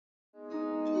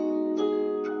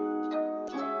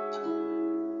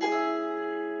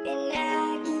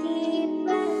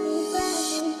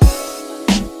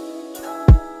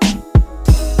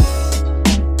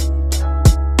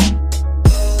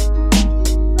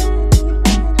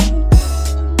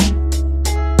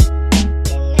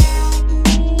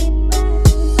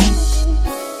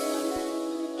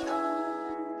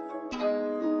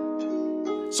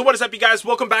So what is up, you guys?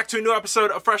 Welcome back to a new episode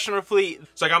of Fresh on the Fleet.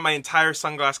 So I got my entire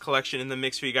sunglass collection in the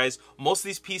mix for you guys. Most of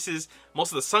these pieces,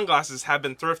 most of the sunglasses have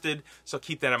been thrifted, so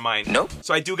keep that in mind. Nope.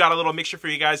 So I do got a little mixture for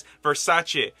you guys.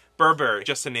 Versace, Burberry,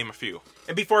 just to name a few.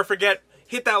 And before I forget,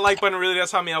 hit that like button, it really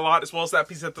does help me a lot, as well as that.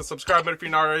 Please hit the subscribe button if you're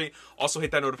not already. Also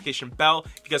hit that notification bell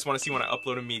if you guys want to see when I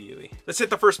upload immediately. Let's hit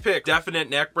the first pick.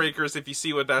 Definite neck breakers, if you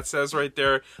see what that says right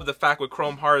there. The fact with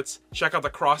chrome hearts. Check out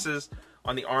the crosses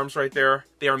on the arms right there.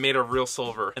 They are made of real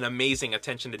silver. An amazing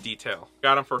attention to detail.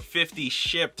 Got them for $50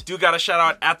 shipped. Do got a shout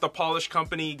out at The Polish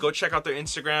Company. Go check out their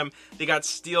Instagram. They got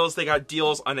steals, they got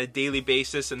deals on a daily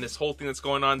basis, and this whole thing that's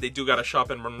going on, they do got a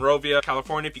shop in Monrovia,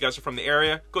 California. If you guys are from the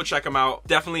area, go check them out.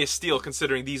 Definitely a steal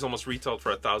considering these almost retailed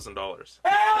for $1,000.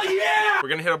 Hell yeah! We're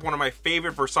gonna hit up one of my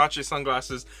favorite Versace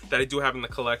sunglasses that I do have in the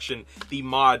collection, the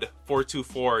Mod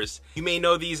 424s. You may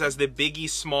know these as the Biggie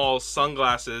Small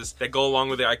sunglasses that go along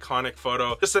with the iconic photo.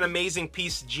 Just an amazing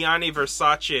piece. Gianni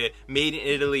Versace, made in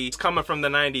Italy. It's coming from the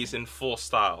 90s in full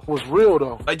style. Was real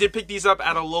though. I did pick these up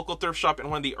at a local thrift shop in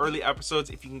one of the early episodes.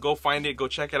 If you can go find it, go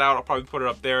check it out. I'll probably put it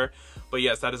up there. But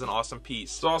yes, that is an awesome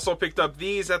piece. So also picked up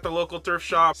these at the local thrift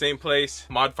shop. Same place,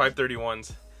 Mod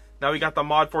 531s. Now we got the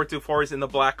Mod 424s in the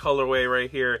black colorway right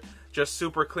here. Just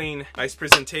super clean, nice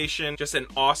presentation. Just an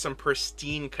awesome,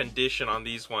 pristine condition on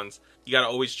these ones. You gotta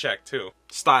always check too.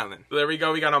 Styling. So there we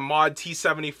go, we got a Mod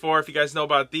T74. If you guys know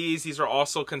about these are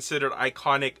also considered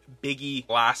iconic Biggie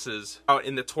glasses. Out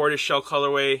in the tortoiseshell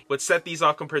colorway. What set these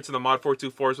off compared to the Mod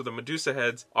 424s with the Medusa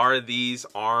heads are these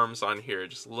arms on here.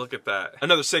 Just look at that.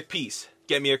 Another sick piece.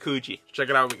 Get me a Kuji. Check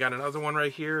it out, we got another one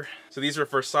right here. So these are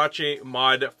Versace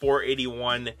Mod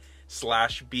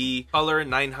 481/B color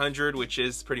 900, which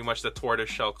is pretty much the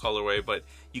tortoiseshell colorway, but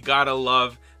you gotta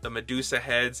love the Medusa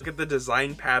heads. Look at the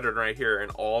design pattern right here in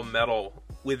all metal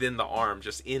within the arm,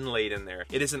 just inlaid in there.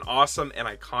 It is an awesome and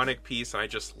iconic piece, and I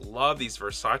just love these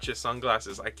Versace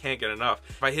sunglasses. I can't get enough.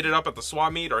 If I hit it up at the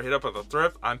swap meet or hit up at the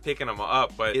thrift, I'm picking them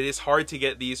up, but it is hard to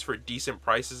get these for decent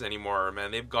prices anymore,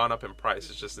 man. They've gone up in price.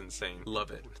 It's just insane.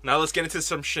 Love it. Now let's get into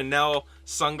some Chanel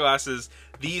sunglasses.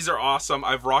 These are awesome.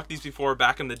 I've rocked these before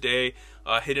back in the day,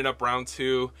 hitting up round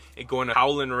 2 and going to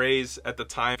Howlin' Rays at the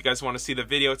time. If you guys want to see the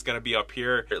video, it's going to be up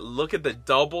here. Look at the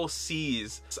double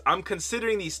C's. I'm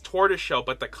considering these tortoiseshell,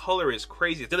 but the color is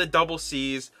crazy. Look at the double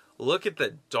C's. Look at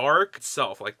the dark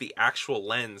itself, like the actual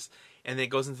lens. And then it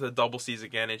goes into the double C's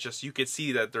again. It's just, you could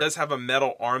see that there does have a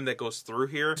metal arm that goes through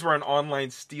here. These were an online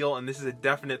steal, and this is a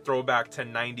definite throwback to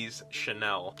 90s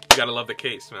Chanel. You gotta love the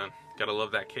case, man. Gotta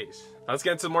love that case. Now let's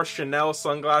get into more Chanel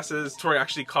sunglasses. This were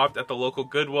actually copped at the local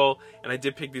Goodwill, and I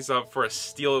did pick these up for a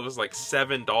steal. It was like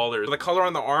 $7. The color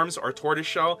on the arms are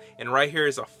tortoiseshell, and right here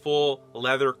is a full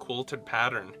leather quilted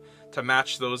pattern to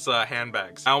match those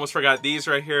handbags. I almost forgot these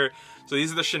right here. So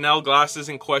these are the Chanel glasses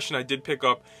in question. I did pick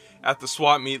up at the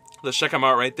swap meet. Let's check them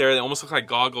out right there. They almost look like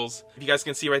goggles. If you guys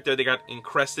can see right there, they got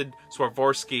encrusted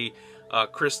Swarovski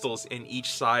crystals in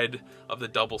each side of the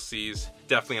double C's.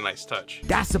 Definitely a nice touch.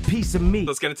 That's a piece of me.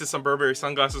 Let's get into some Burberry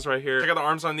sunglasses right here. Check out the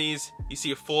arms on these. You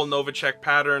see a full Novacek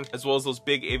pattern, as well as those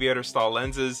big aviator style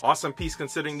lenses. Awesome piece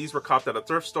considering these were copped at a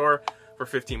thrift store for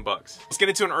 15 bucks. Let's get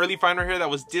into an early find right here that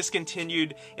was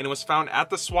discontinued, and it was found at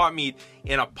the swap meet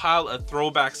in a pile of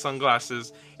throwback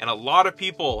sunglasses. And a lot of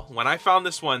people, when I found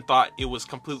this one, thought it was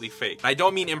completely fake. I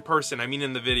don't mean in person, I mean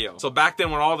in the video. So back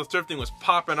then when all the thrifting was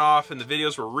popping off and the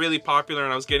videos were really popular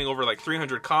and I was getting over like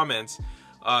 300 comments,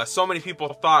 so many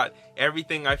people thought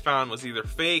everything I found was either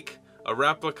fake, a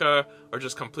replica, or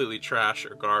just completely trash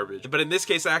or garbage. But in this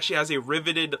case, it actually has a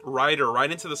riveted rider right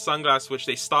into the sunglass, which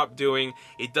they stopped doing.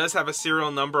 It does have a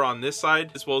serial number on this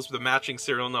side, as well as the matching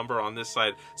serial number on this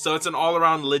side. So it's an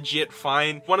all-around legit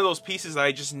find. One of those pieces that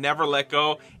I just never let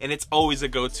go, and it's always a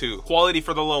go-to. Quality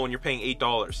for the low when you're paying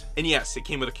 $8. And yes, it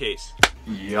came with a case.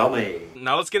 Yummy.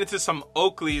 Now let's get into some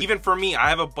Oakley. Even for me, I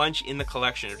have a bunch in the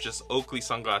collection of just Oakley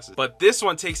sunglasses. But this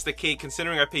one takes the cake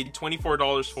considering I paid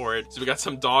 $24 for it. So we got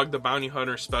some Dog the Bounty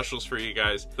Hunter specials for you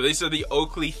guys. So these are the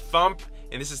Oakley Thump,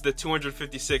 and this is the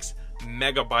 256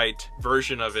 megabyte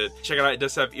version of it. Check it out, it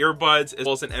does have earbuds as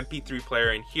well as an MP3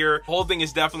 player in here. The whole thing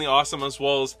is definitely awesome, as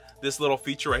well as this little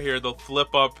feature right here, the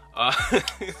flip up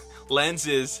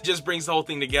lenses. Just brings the whole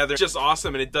thing together. Just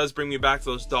awesome, and it does bring me back to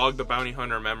those Dog the Bounty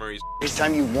Hunter memories. Next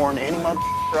time you warn any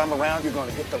motherfucker I'm around, you're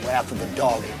gonna get the wrath of the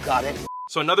dog. You got it?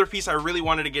 So another piece I really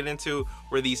wanted to get into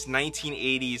were these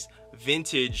 1980s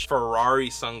vintage Ferrari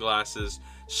sunglasses,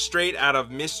 straight out of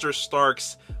Mr.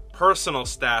 Stark's personal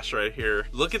stash right here.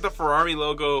 Look at the Ferrari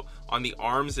logo on the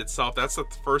arms itself. That's the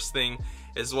first thing,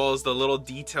 as well as the little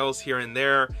details here and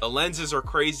there. The lenses are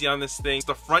crazy on this thing.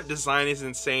 The front design is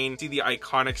insane. See the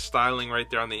iconic styling right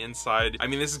there on the inside. I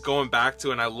mean, this is going back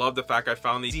to, and I love the fact I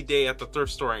found these day at the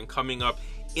thrift store and coming up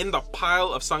in the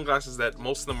pile of sunglasses that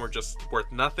most of them were just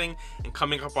worth nothing, and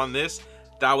coming up on this,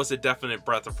 that was a definite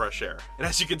breath of fresh air. And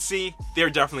as you can see, they're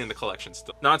definitely in the collection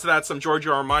still. Now onto that, some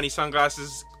Giorgio Armani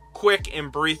sunglasses. Quick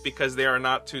and brief because they are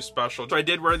not too special. So I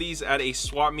did wear these at a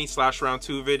swap meet / round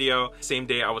 2 video. Same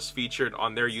day I was featured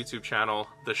on their YouTube channel,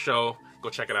 The Show. Go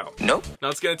check it out. Nope. Now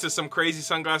let's get into some crazy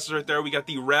sunglasses right there. We got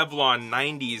the Revlon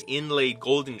 90s inlaid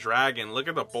golden dragon. Look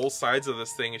at the both sides of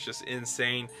this thing. It's just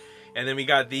insane. And then we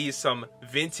got these, some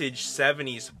vintage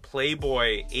 70s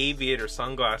Playboy aviator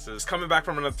sunglasses. Coming back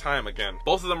from another time again.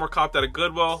 Both of them were copped at a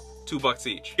Goodwill. $2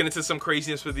 each. Get into some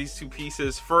craziness with these two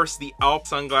pieces. First, the Alp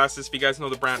sunglasses. If you guys know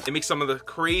the brand, they make some of the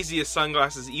craziest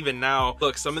sunglasses even now.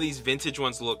 Look, some of these vintage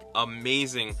ones look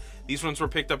amazing. These ones were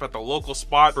picked up at the local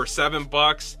spot for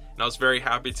 $7, and I was very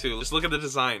happy to. Just look at the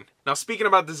design. Now, speaking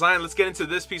about design, let's get into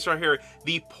this piece right here.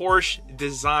 The Porsche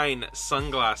design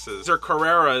sunglasses. These are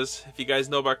Carreras. If you guys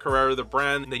know about Carrera, the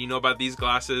brand, then you know about these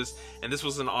glasses. And this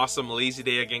was an awesome lazy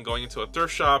day again, going into a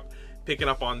thrift shop, picking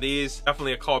up on these.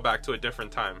 Definitely a callback to a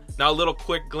different time. Now a little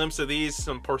quick glimpse of these,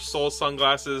 some Persol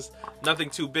sunglasses. Nothing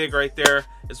too big right there,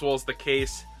 as well as the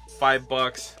case.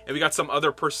 $5. And we got some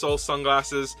other Persol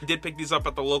sunglasses. I did pick these up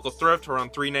at the local thrift for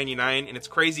around $3.99, and it's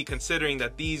crazy considering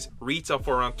that these retail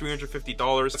for around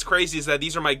 $350. What's crazy is that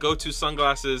these are my go-to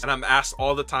sunglasses, and I'm asked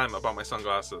all the time about my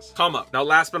sunglasses. Come up. Now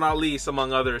last but not least,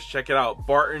 among others, check it out.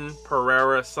 Barton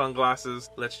Pereira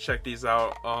sunglasses. Let's check these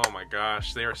out. Oh my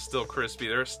gosh, they are still crispy.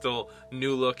 They're still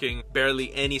new looking.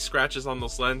 Barely any scratches on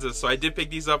those lenses. So I did pick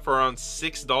these up for around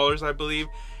 $6, I believe.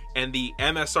 And the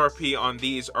MSRP on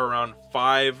these are around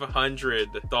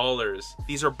 $500.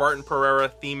 These are Barton Pereira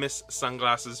Themis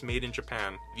sunglasses made in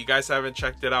Japan. If you guys haven't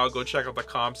checked it out, go check out the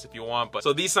comps if you want. But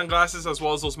so these sunglasses, as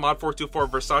well as those Mod 424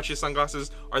 Versace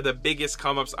sunglasses, are the biggest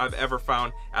come-ups I've ever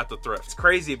found at the thrift. It's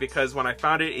crazy because when I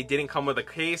found it, it didn't come with a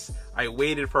case. I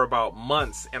waited for about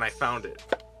months and I found it.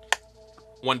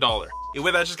 $1. And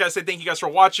with that, I just gotta say thank you guys for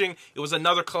watching. It was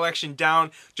another collection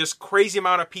down, just crazy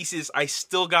amount of pieces. I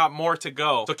still got more to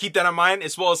go, so keep that in mind,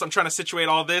 as well as I'm trying to situate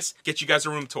all this, get you guys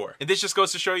a room tour. And this just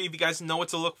goes to show you, if you guys know what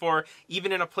to look for,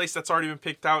 even in a place that's already been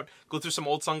picked out, go through some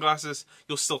old sunglasses,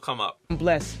 you'll still come up. I'm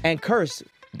blessed and cursed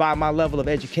by my level of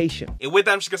education. And with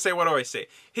that, I'm just gonna say what do I say.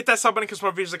 Hit that sub button because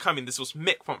more videos are coming. This was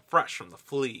Mick from Fresh from the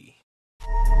Flea.